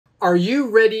Are you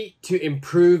ready to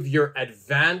improve your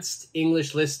advanced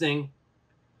English listening?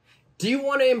 Do you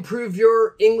want to improve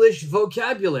your English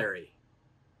vocabulary?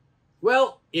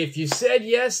 Well, if you said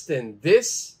yes, then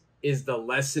this is the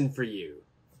lesson for you.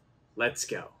 Let's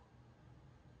go.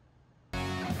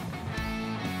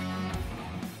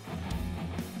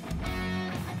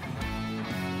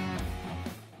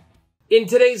 In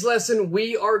today's lesson,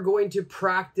 we are going to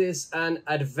practice an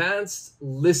advanced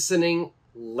listening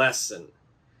lesson.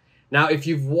 Now, if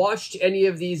you've watched any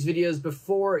of these videos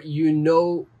before, you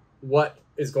know what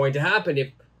is going to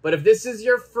happen. But if this is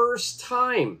your first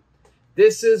time,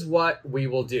 this is what we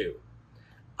will do.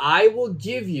 I will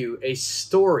give you a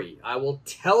story. I will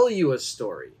tell you a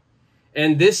story.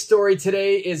 And this story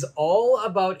today is all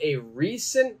about a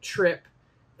recent trip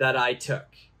that I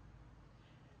took.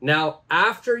 Now,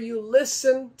 after you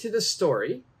listen to the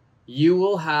story, you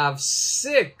will have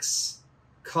 6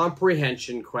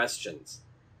 comprehension questions.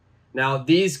 Now,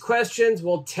 these questions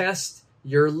will test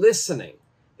your listening.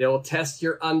 They will test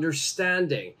your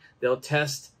understanding. They'll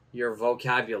test your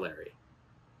vocabulary.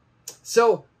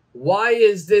 So, why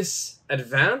is this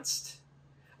advanced?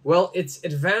 Well, it's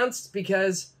advanced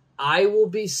because I will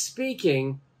be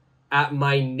speaking at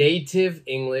my native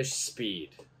English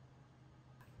speed.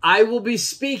 I will be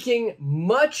speaking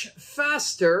much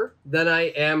faster than I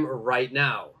am right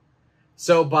now.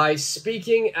 So by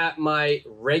speaking at my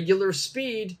regular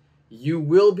speed, you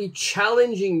will be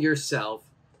challenging yourself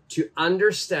to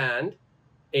understand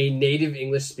a native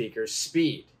English speaker's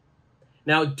speed.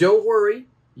 Now, don't worry,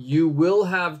 you will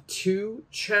have 2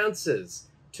 chances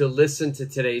to listen to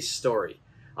today's story.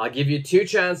 I'll give you 2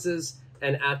 chances,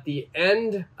 and at the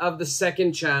end of the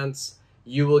second chance,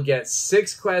 you will get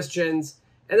 6 questions,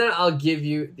 and then I'll give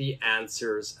you the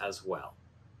answers as well.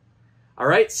 All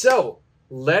right, so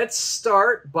let's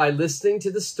start by listening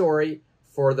to the story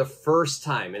for the first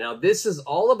time. And now this is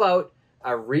all about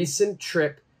a recent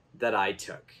trip that I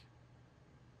took.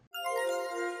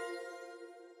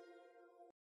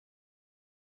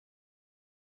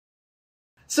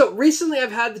 So recently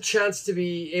I've had the chance to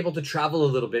be able to travel a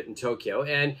little bit in Tokyo,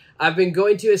 and I've been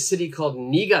going to a city called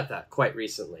Niigata quite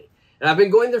recently. And I've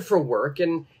been going there for work,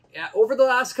 and over the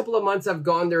last couple of months I've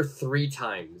gone there 3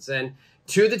 times. And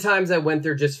 2 of the times I went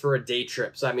there just for a day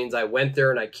trip. So that means I went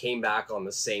there and I came back on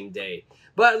the same day.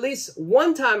 But at least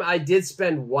one time I did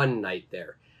spend 1 night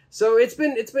there. So it's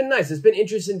been nice. It's been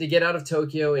interesting to get out of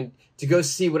Tokyo and to go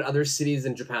see what other cities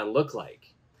in Japan look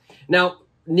like. Now,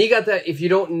 Niigata, if you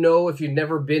don't know, if you've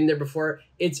never been there before,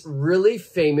 it's really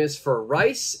famous for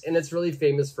rice and it's really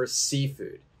famous for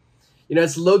seafood. You know,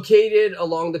 it's located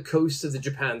along the coast of the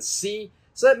Japan Sea,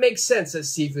 so that makes sense that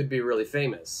seafood be really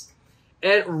famous.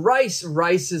 And rice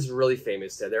is really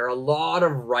famous there. There are a lot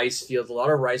of rice fields, a lot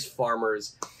of rice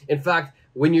farmers. In fact,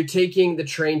 when you're taking the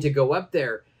train to go up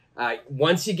there,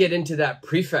 once you get into that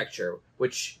prefecture,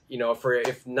 which, you know,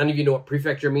 if none of you know what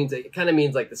prefecture means, it kind of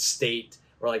means like the state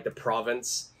or like the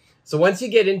province. So once you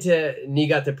get into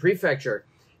Niigata prefecture,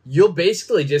 you'll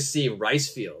basically just see rice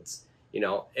fields, you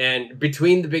know, and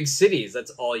between the big cities,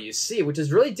 that's all you see, which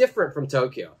is really different from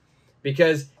Tokyo.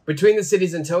 Because between the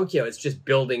cities in Tokyo, it's just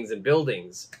buildings and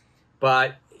buildings.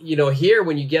 But, you know, here,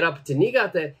 when you get up to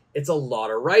Niigata, it's a lot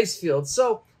of rice fields.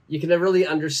 So you can really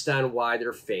understand why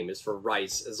they're famous for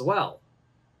rice as well.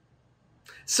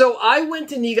 So I went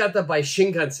to Niigata by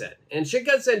Shinkansen. And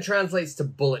Shinkansen translates to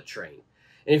bullet train.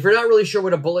 And if you're not really sure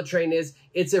what a bullet train is,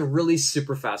 it's a really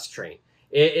super fast train.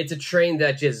 It's a train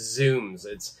that just zooms.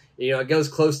 It goes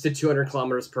close to 200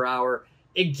 kilometers per hour.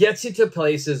 It gets you to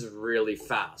places really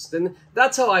fast. And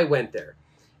that's how I went there.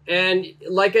 And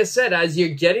like I said, as you're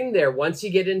getting there, once you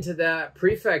get into that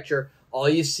prefecture, all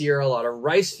you see are a lot of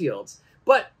rice fields.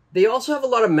 But they also have a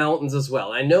lot of mountains as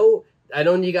well. I know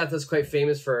Niigata is quite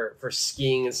famous for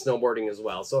skiing and snowboarding as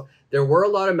well. So there were a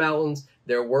lot of mountains.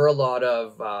 There were a lot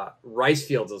of rice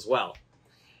fields as well.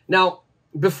 Now,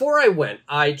 before I went,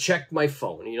 I checked my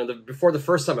phone. You know, before the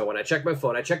first time I went, I checked my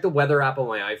phone. I checked the weather app on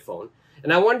my iPhone.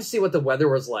 And I wanted to see what the weather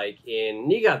was like in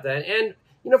Niigata. And,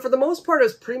 you know, for the most part, it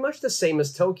was pretty much the same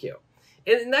as Tokyo.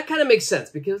 And that kind of makes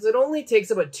sense because it only takes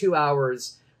about 2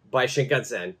 hours by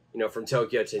Shinkansen, you know, from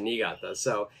Tokyo to Niigata.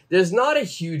 So there's not a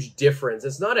huge difference.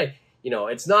 It's not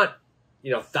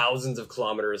thousands of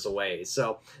kilometers away.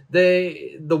 So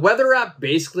the weather app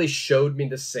basically showed me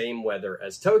the same weather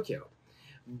as Tokyo.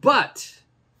 But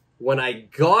when I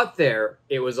got there,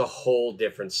 it was a whole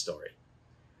different story.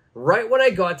 Right when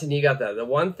I got to Niigata, the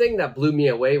one thing that blew me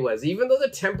away was even though the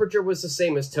temperature was the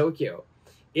same as Tokyo,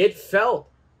 it felt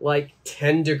like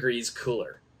 10 degrees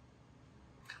cooler.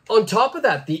 On top of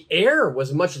that, the air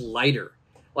was much lighter.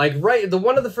 Like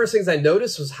one of the first things I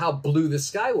noticed was how blue the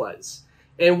sky was.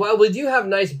 And while we do have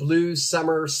nice blue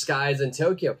summer skies in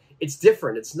Tokyo, it's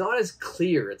different. It's not as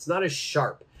clear. It's not as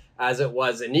sharp as it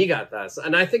was in Niigata.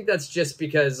 And I think that's just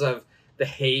because of the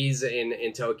haze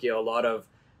in Tokyo.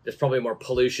 There's probably more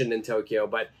pollution in Tokyo.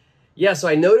 But yeah, so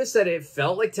I noticed that it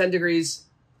felt like 10 degrees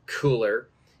cooler.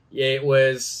 It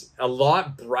was a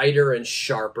lot brighter and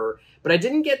sharper, but I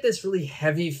didn't get this really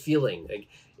heavy feeling. Like,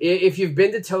 if you've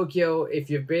been to Tokyo, if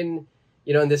you've been,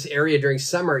 in this area during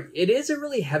summer, it is a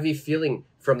really heavy feeling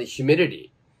from the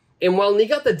humidity. And while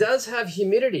Niigata does have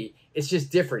humidity, it's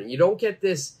just different. You don't get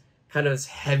this kind of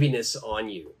heaviness on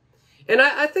you. And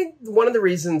I think one of the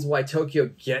reasons why Tokyo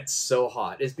gets so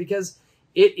hot is because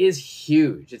it is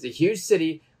huge. It's a huge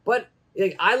city, but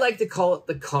I like to call it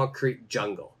the concrete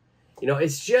jungle.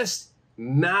 It's just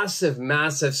massive,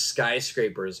 massive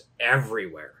skyscrapers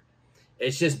everywhere.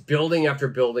 It's just building after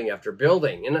building after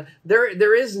building. And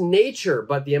there is nature,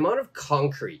 but the amount of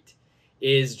concrete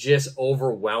is just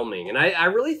overwhelming. And I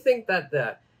really think that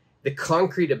the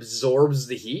concrete absorbs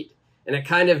the heat and it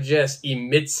kind of just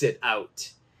emits it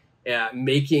out,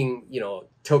 making,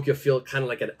 Tokyo feel kind of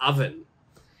like an oven.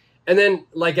 And then,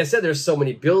 like I said, there's so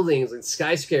many buildings and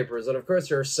skyscrapers. And of course,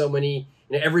 there are so many,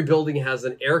 every building has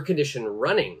an air conditioner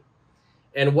running.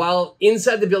 And while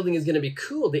inside the building is going to be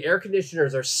cool, the air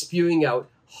conditioners are spewing out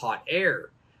hot air.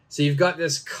 So you've got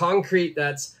this concrete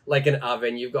that's like an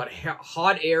oven. You've got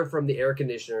hot air from the air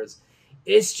conditioners.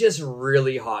 It's just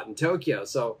really hot in Tokyo.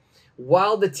 So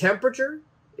while the temperature,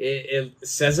 it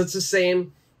says it's the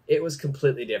same, it was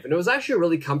completely different. It was actually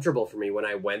really comfortable for me when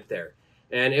I went there.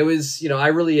 And it was, I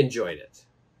really enjoyed it.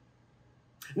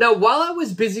 Now, while I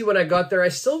was busy when I got there, I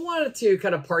still wanted to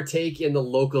kind of partake in the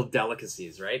local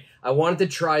delicacies, right? I wanted to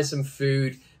try some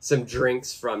food, some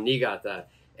drinks from Niigata.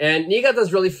 And Niigata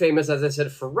is really famous, as I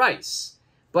said, for rice.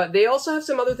 But they also have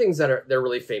some other things that they're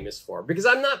really famous for. Because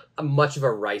I'm not much of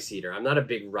a rice eater. I'm not a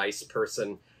big rice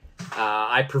person.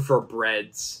 I prefer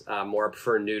breads more. I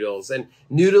prefer noodles. And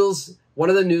noodles, one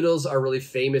of the noodles are really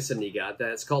famous in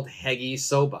Niigata. It's called hegi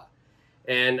soba.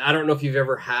 And I don't know if you've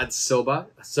ever had soba.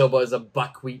 Soba is a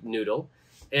buckwheat noodle.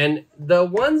 And the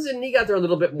ones in Niigata are a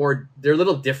little bit more, they're a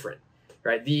little different,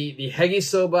 right? The hegi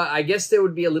soba, I guess they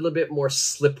would be a little bit more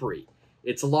slippery.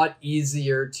 It's a lot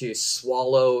easier to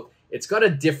swallow. It's got a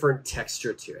different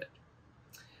texture to it.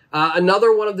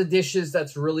 Another one of the dishes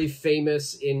that's really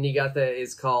famous in Niigata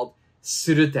is called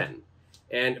suruten.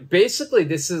 And basically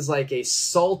this is like a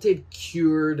salted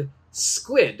cured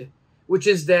squid, which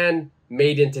is then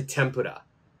made into tempura.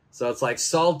 So it's like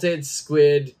salted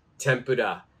squid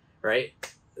tempura, right?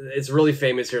 It's really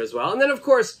famous here as well. And then of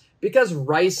course, because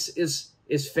rice is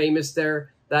famous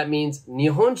there, that means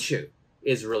nihonshu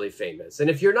is really famous. And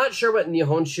if you're not sure what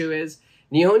nihonshu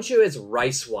is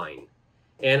rice wine.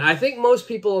 And I think most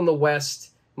people in the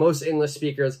West, most English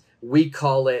speakers, we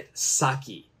call it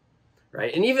sake,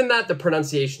 right? And even that, the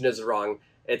pronunciation is wrong.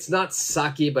 It's not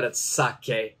sake, but it's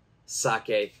sake,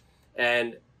 sake.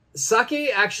 And sake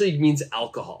actually means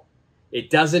alcohol. It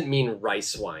doesn't mean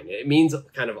rice wine. It means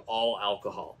kind of all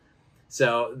alcohol.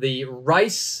 So the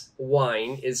rice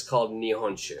wine is called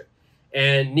nihonshu.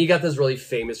 And Niigata is really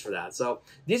famous for that. So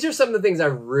these are some of the things I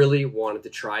really wanted to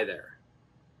try there.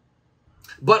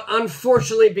 But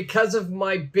unfortunately, because of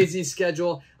my busy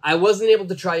schedule, I wasn't able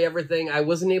to try everything. I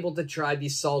wasn't able to try the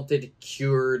salted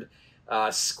cured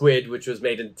squid, which was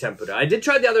made in tempura. I did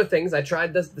try the other things. I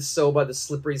tried the soba, the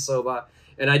slippery soba.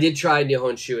 And I did try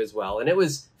nihonshu as well, and it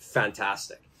was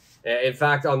fantastic. In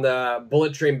fact, on the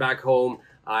bullet train back home,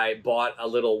 I bought a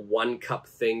little 1-cup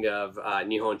thing of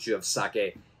nihonshu, of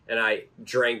sake, and I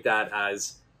drank that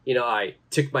as, I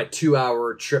took my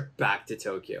 2-hour trip back to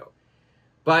Tokyo.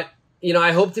 But,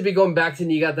 I hope to be going back to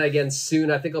Niigata again soon.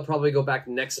 I think I'll probably go back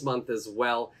next month as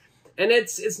well. And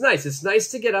it's nice. It's nice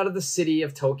to get out of the city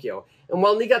of Tokyo. And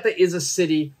while Niigata is a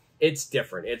city, it's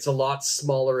different. It's a lot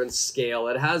smaller in scale.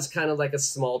 It has kind of like a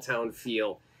small town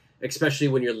feel, especially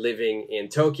when you're living in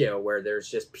Tokyo where there's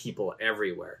just people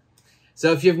everywhere.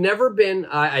 So if you've never been,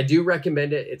 I do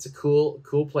recommend it. It's a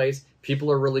cool place.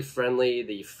 People are really friendly.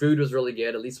 The food was really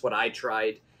good, at least what I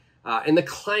tried. And the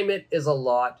climate is a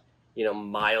lot,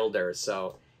 milder.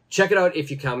 So check it out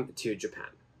if you come to Japan.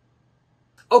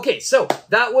 Okay, so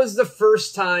that was the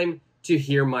first time to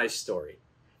hear my story.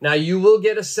 Now, you will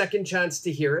get a second chance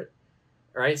to hear it.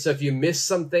 All right, so if you missed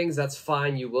some things, that's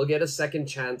fine. You will get a second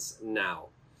chance now.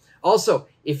 Also,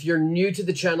 if you're new to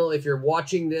the channel, if you're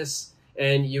watching this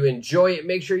and you enjoy it,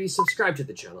 make sure you subscribe to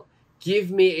the channel. Give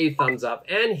me a thumbs up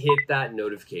and hit that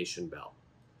notification bell.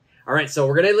 All right, so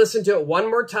we're going to listen to it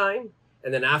one more time.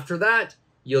 And then after that,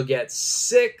 you'll get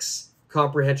 6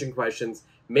 comprehension questions.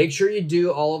 make sure you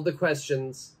do all of the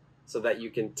questions so that you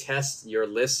can test your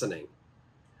listening.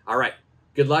 All right,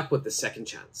 good luck with the second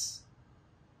chance.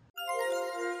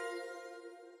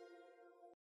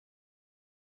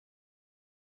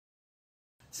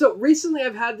 So recently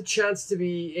I've had the chance to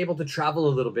be able to travel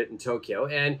a little bit in Tokyo,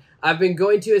 and I've been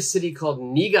going to a city called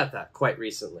Niigata quite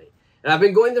recently. And I've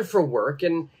been going there for work,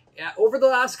 and over the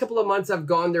last couple of months I've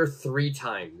gone there 3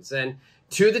 times. And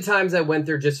 2 of the times I went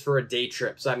there just for a day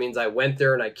trip. So that means I went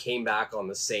there and I came back on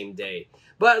the same day.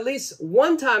 But at least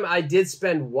one time I did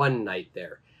spend 1 night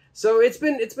there. So it's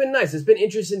been nice. It's been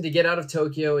interesting to get out of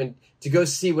Tokyo and to go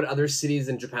see what other cities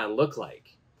in Japan look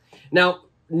like. Now,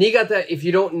 Niigata, if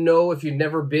you don't know, if you've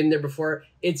never been there before,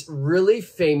 it's really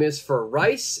famous for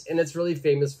rice and it's really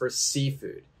famous for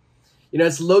seafood. You know,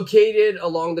 it's located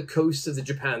along the coast of the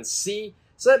Japan Sea,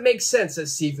 so that makes sense that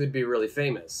seafood be really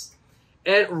famous.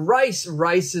 And rice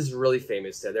is really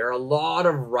famous there. There are a lot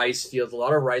of rice fields, a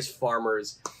lot of rice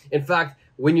farmers. In fact,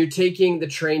 when you're taking the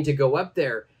train to go up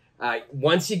there,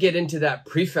 once you get into that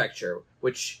prefecture,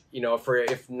 which, you know,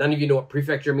 if none of you know what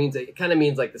prefecture means, it kind of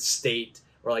means like the state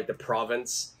or like the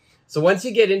province. So once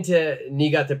you get into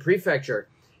Niigata Prefecture,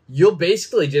 you'll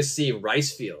basically just see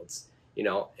rice fields, you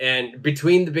know, and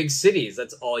between the big cities,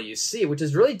 that's all you see, which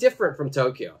is really different from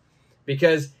Tokyo.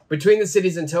 Because between the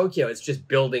cities in Tokyo, it's just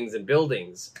buildings and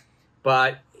buildings.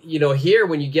 But, you know, here,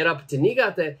 when you get up to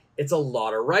Niigata, it's a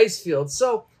lot of rice fields.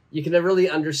 So you can really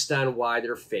understand why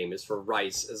they're famous for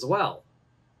rice as well.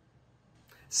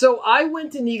 So I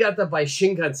went to Niigata by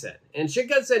Shinkansen, and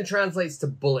Shinkansen translates to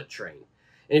bullet train.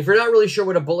 And if you're not really sure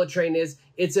what a bullet train is,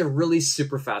 it's a really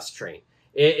super fast train.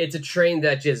 It's a train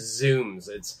that just zooms.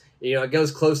 It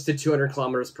goes close to 200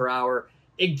 kilometers per hour.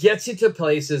 It gets you to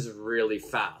places really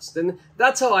fast. And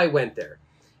that's how I went there.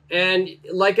 And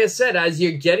like I said, as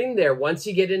you're getting there, once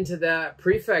you get into that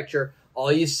prefecture,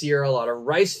 all you see are a lot of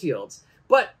rice fields.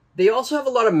 But they also have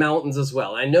a lot of mountains as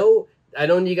well. I know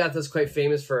Niigata is quite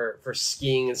famous for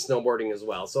skiing and snowboarding as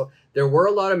well. So there were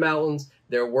a lot of mountains.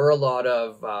 There were a lot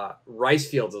of rice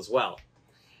fields as well.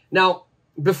 Now,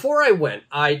 before I went,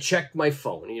 I checked my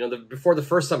phone. You know, before the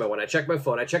first time I went, I checked my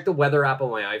phone. I checked the weather app on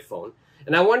my iPhone.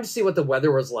 And I wanted to see what the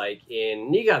weather was like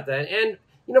in Niigata. And,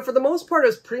 you know, for the most part, it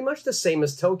was pretty much the same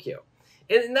as Tokyo.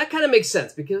 And that kind of makes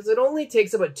sense because it only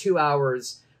takes about 2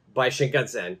 hours by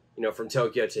Shinkansen, you know, from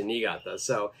Tokyo to Niigata.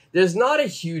 So there's not a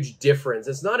huge difference.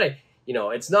 It's not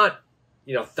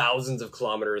thousands of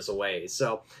kilometers away.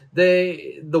 So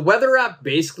the weather app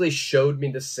basically showed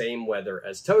me the same weather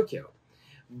as Tokyo.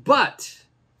 But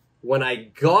when I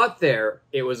got there,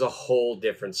 it was a whole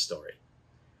different story.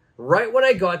 Right when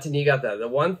I got to Niigata, the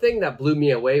one thing that blew me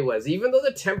away was even though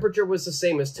the temperature was the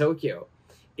same as Tokyo,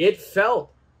 it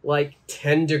felt like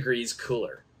 10 degrees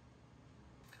cooler.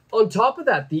 On top of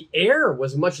that, the air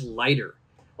was much lighter.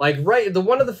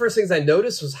 One of the first things I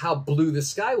noticed was how blue the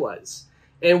sky was.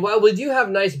 And while we do have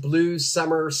nice blue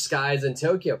summer skies in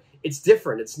Tokyo, it's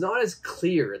different. It's not as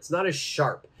clear. It's not as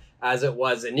sharp as it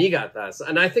was in Niigata.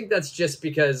 And I think that's just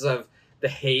because of the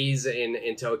haze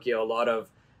in Tokyo.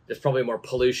 There's probably more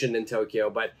pollution in Tokyo.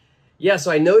 But yeah, so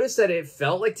I noticed that it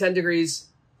felt like 10 degrees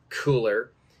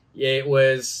cooler. It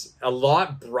was a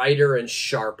lot brighter and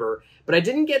sharper. But I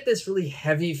didn't get this really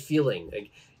heavy feeling. Like,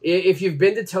 if you've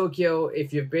been to Tokyo,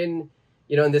 if you've been,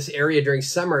 you know, in this area during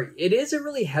summer, it is a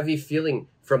really heavy feeling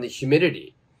from the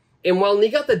humidity. And while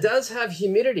Niigata does have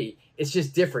humidity, it's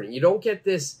just different. You don't get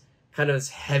this kind of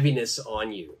heaviness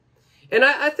on you. And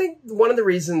I think one of the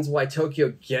reasons why Tokyo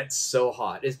gets so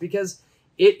hot is because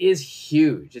it is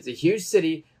huge. It's a huge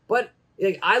city, but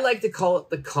I like to call it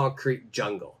the concrete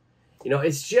jungle. You know,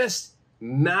 it's just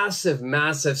massive,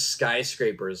 massive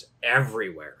skyscrapers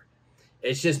everywhere.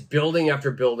 It's just building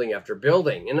after building after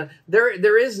building. And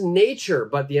there is nature,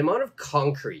 but the amount of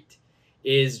concrete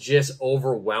is just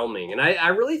overwhelming. And I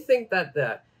really think that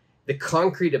the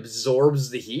concrete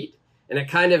absorbs the heat and it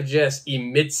kind of just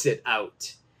emits it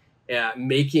out,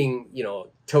 making, you know,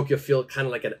 Tokyo feel kind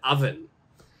of like an oven.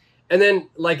 And then,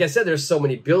 like I said, there's so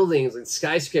many buildings and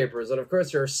skyscrapers. And of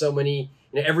course, there are so many,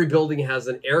 you know, every building has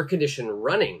an air conditioner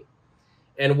running.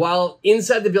 And while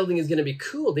inside the building is going to be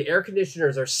cool, the air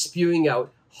conditioners are spewing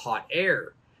out hot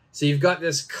air. So you've got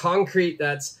this concrete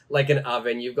that's like an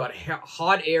oven. You've got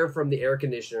hot air from the air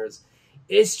conditioners.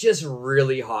 It's just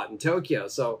really hot in Tokyo.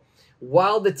 So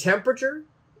while the temperature,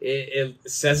 it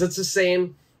says it's the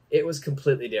same, it was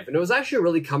completely different. It was actually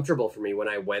really comfortable for me when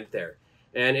I went there.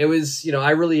 And it was, you know,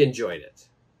 I really enjoyed it.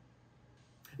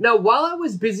 Now, while I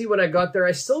was busy when I got there,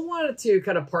 I still wanted to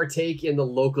kind of partake in the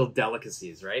local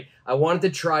delicacies, right? I wanted to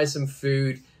try some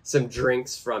food, some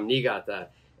drinks from Niigata.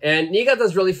 And Niigata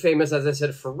is really famous, as I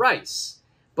said, for rice.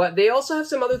 But they also have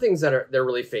some other things that they're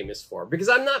really famous for. Because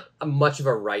I'm not much of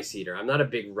a rice eater. I'm not a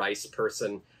big rice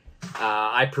person.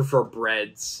 I prefer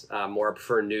breads more. I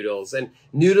prefer noodles. And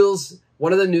noodles,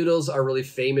 one of the noodles are really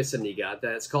famous in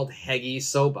Niigata. It's called hegi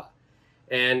soba.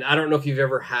 And I don't know if you've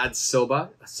ever had soba.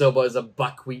 Soba is a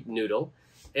buckwheat noodle.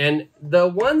 And the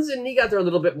ones in Niigata are a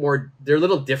little bit more, they're a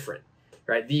little different,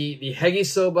 right? The hegi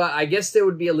soba, I guess they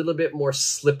would be a little bit more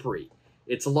slippery.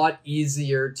 It's a lot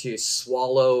easier to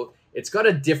swallow. It's got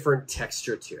a different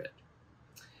texture to it.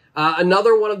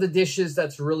 Another one of the dishes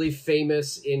that's really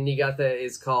famous in Niigata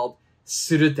is called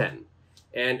suruten.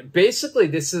 And basically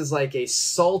this is like a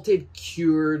salted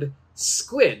cured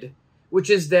squid, which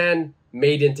is then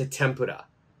made into tempura.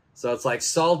 So it's like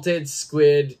salted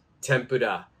squid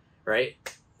tempura, right?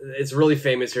 It's really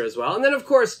famous here as well. And then of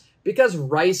course, because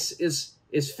rice is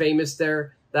famous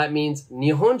there, that means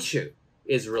nihonshu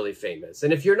is really famous.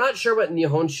 And if you're not sure what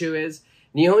nihonshu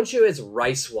is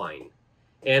rice wine.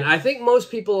 And I think most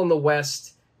people in the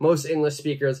West, most English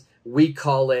speakers, we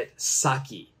call it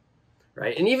sake,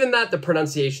 right? And even that, the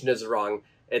pronunciation is wrong.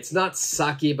 It's not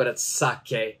sake, but it's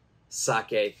sake,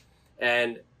 sake.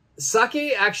 And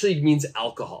sake actually means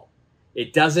alcohol.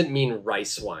 It doesn't mean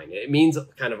rice wine. It means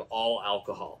kind of all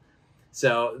alcohol.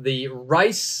 So the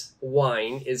rice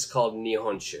wine is called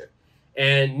nihonshu.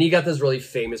 And Niigata is really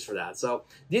famous for that. So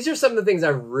these are some of the things I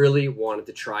really wanted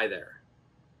to try there.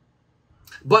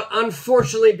 But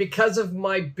unfortunately, because of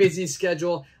my busy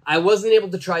schedule, I wasn't able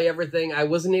to try everything. I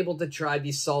wasn't able to try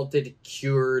the salted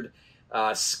cured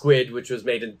squid, which was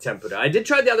made in tempura. I did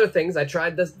try the other things. I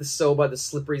tried the soba, the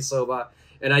slippery soba,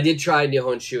 and I did try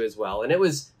nihonshu as well. And it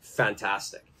was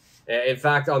fantastic. In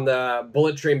fact, on the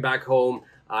bullet train back home,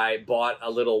 I bought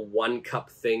a little 1 cup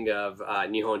thing of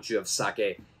nihonshu, of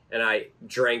sake, and I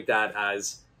drank that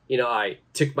as, you know, I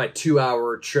took my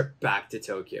 2-hour trip back to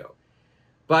Tokyo.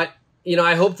 But you know,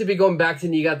 I hope to be going back to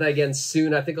Niigata again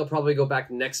soon. I think I'll probably go back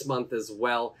next month as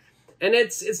well. And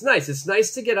it's nice. It's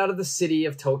nice to get out of the city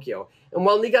of Tokyo. And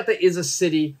while Niigata is a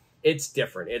city, it's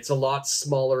different. It's a lot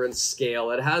smaller in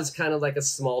scale. It has kind of like a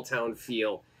small town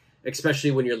feel, especially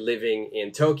when you're living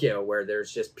in Tokyo, where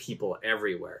there's just people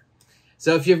everywhere.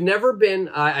 So if you've never been,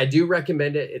 I do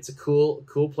recommend it. It's a cool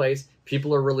place.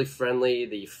 People are really friendly.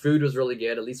 The food was really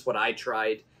good, at least what I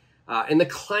tried. And the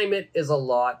climate is a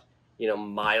lot, you know,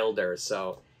 milder.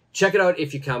 So check it out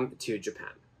if you come to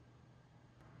Japan.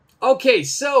 Okay,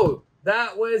 so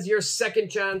that was your second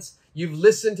chance. You've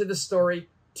listened to the story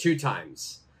 2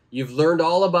 times. You've learned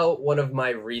all about one of my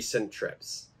recent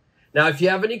trips. Now, if you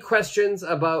have any questions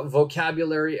about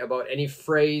vocabulary, about any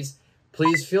phrase,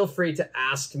 please feel free to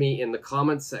ask me in the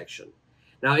comments section.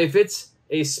 Now, if it's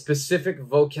a specific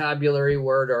vocabulary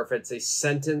word or if it's a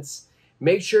sentence,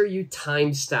 make sure you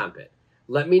timestamp it.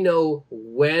 Let me know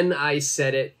when I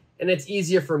said it, and it's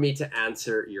easier for me to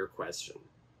answer your question.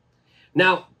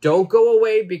 Now, don't go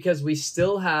away because we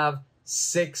still have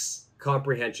 6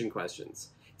 comprehension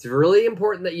questions. It's really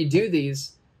important that you do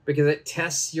these because it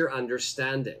tests your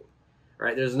understanding. All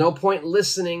right? There's no point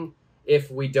listening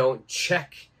if we don't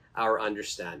check our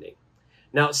understanding.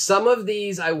 Now, some of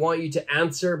these I want you to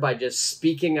answer by just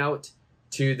speaking out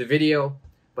to the video,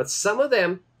 but some of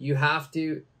them you have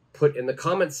to put in the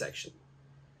comment section.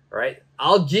 All right,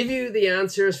 I'll give you the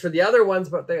answers for the other ones,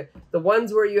 but the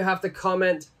ones where you have to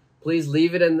comment, please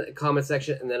leave it in the comment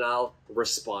section and then I'll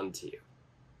respond to you.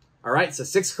 All right, so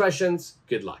 6 questions.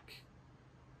 Good luck.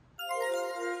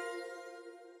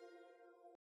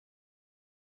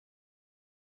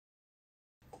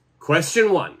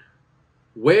 Question 1.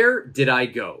 Where did I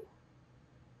go?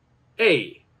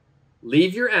 A.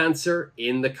 Leave your answer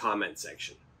in the comment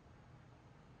section.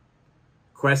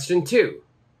 Question 2.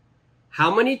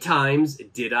 How many times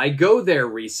did I go there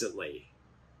recently?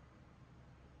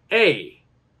 A.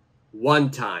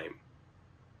 1 time.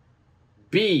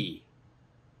 B.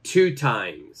 2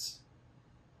 times.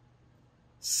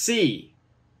 C.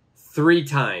 3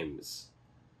 times.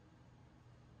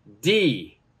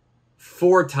 D.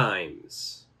 4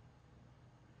 times.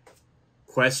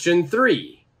 Question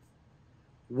 3.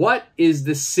 What is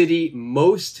the city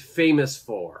most famous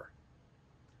for?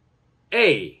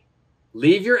 A.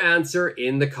 Leave your answer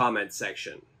in the comment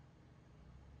section.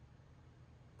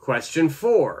 Question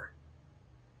 4.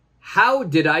 How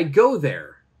did I go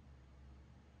there?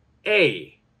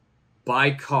 A.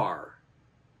 By car.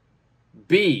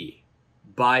 B.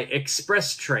 By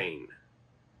express train.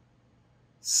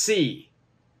 C.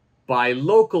 By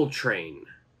local train.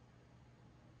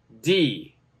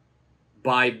 D.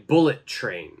 By bullet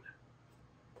train.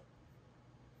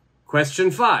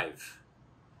 Question 5.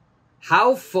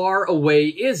 How far away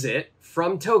is it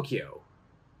from Tokyo?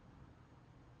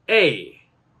 A.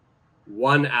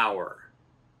 1 hour.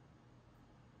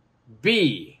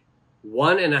 B,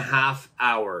 1.5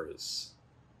 hours.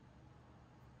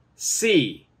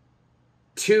 C,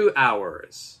 2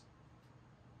 hours.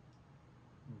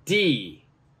 D,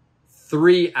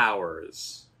 3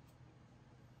 hours.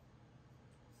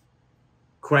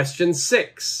 Question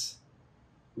 6.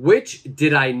 Which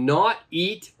did I not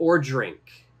eat or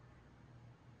drink?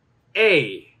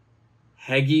 A,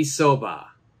 hegi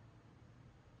soba.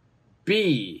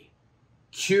 B,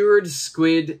 cured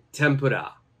squid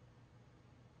tempura.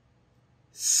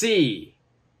 C,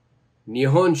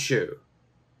 nihonshu.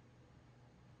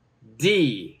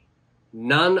 D,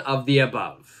 none of the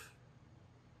above.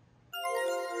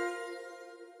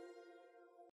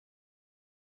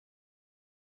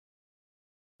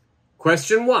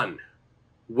 Question 1.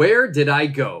 Where did I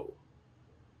go?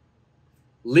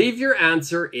 Leave your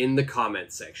answer in the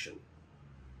comment section.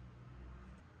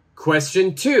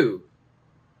 Question 2.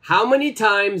 How many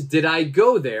times did I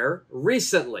go there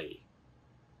recently?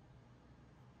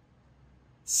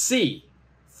 C,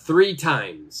 3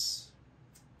 times.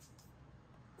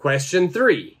 Question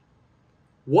 3.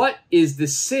 What is the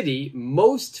city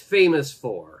most famous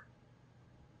for?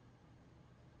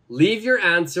 Leave your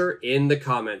answer in the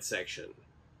comment section.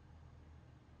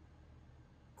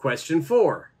 Question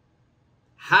 4.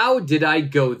 How did I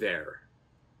go there?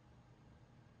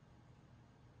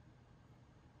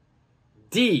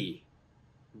 D,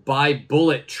 by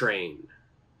bullet train.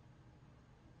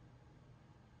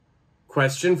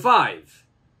 Question 5.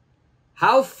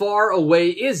 How far away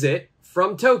is it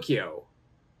from Tokyo?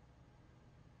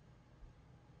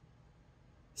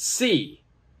 C,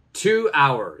 2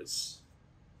 hours.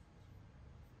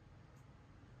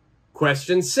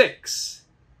 Question 6.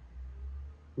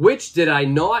 Which did I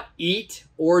not eat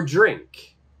or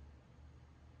drink?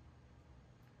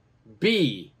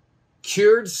 B,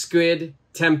 cured squid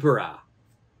tempura.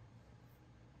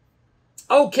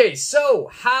 Okay, so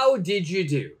how did you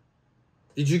do?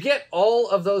 Did you get all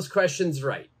of those questions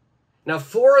right? Now,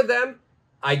 4 of them,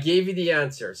 I gave you the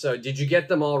answer. So did you get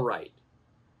them all right?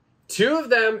 2 of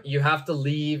them, you have to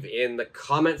leave in the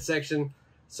comment section.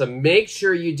 So make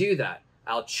sure you do that.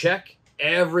 I'll check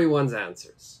everyone's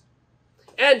answers.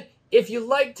 And if you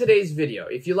like today's video,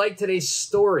 if you like today's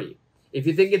story, if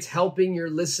you think it's helping your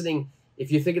listening,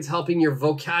 if you think it's helping your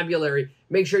vocabulary,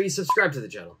 make sure you subscribe to the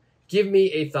channel. Give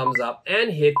me a thumbs up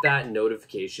and hit that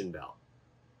notification bell.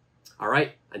 All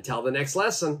right, until the next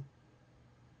lesson,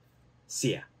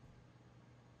 see ya.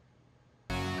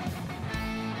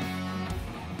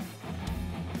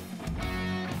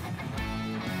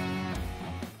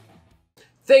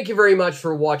 Thank you very much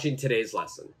for watching today's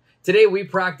lesson. Today we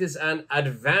practice an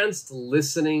advanced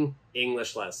listening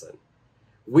English lesson.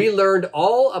 We learned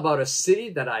all about a city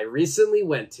that I recently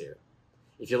went to.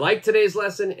 If you like today's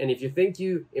lesson and if you think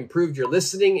you improved your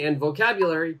listening and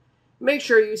vocabulary, make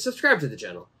sure you subscribe to the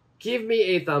channel. Give me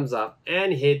a thumbs up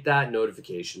and hit that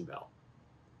notification bell.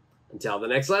 Until the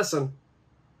next lesson,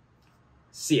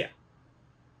 see ya.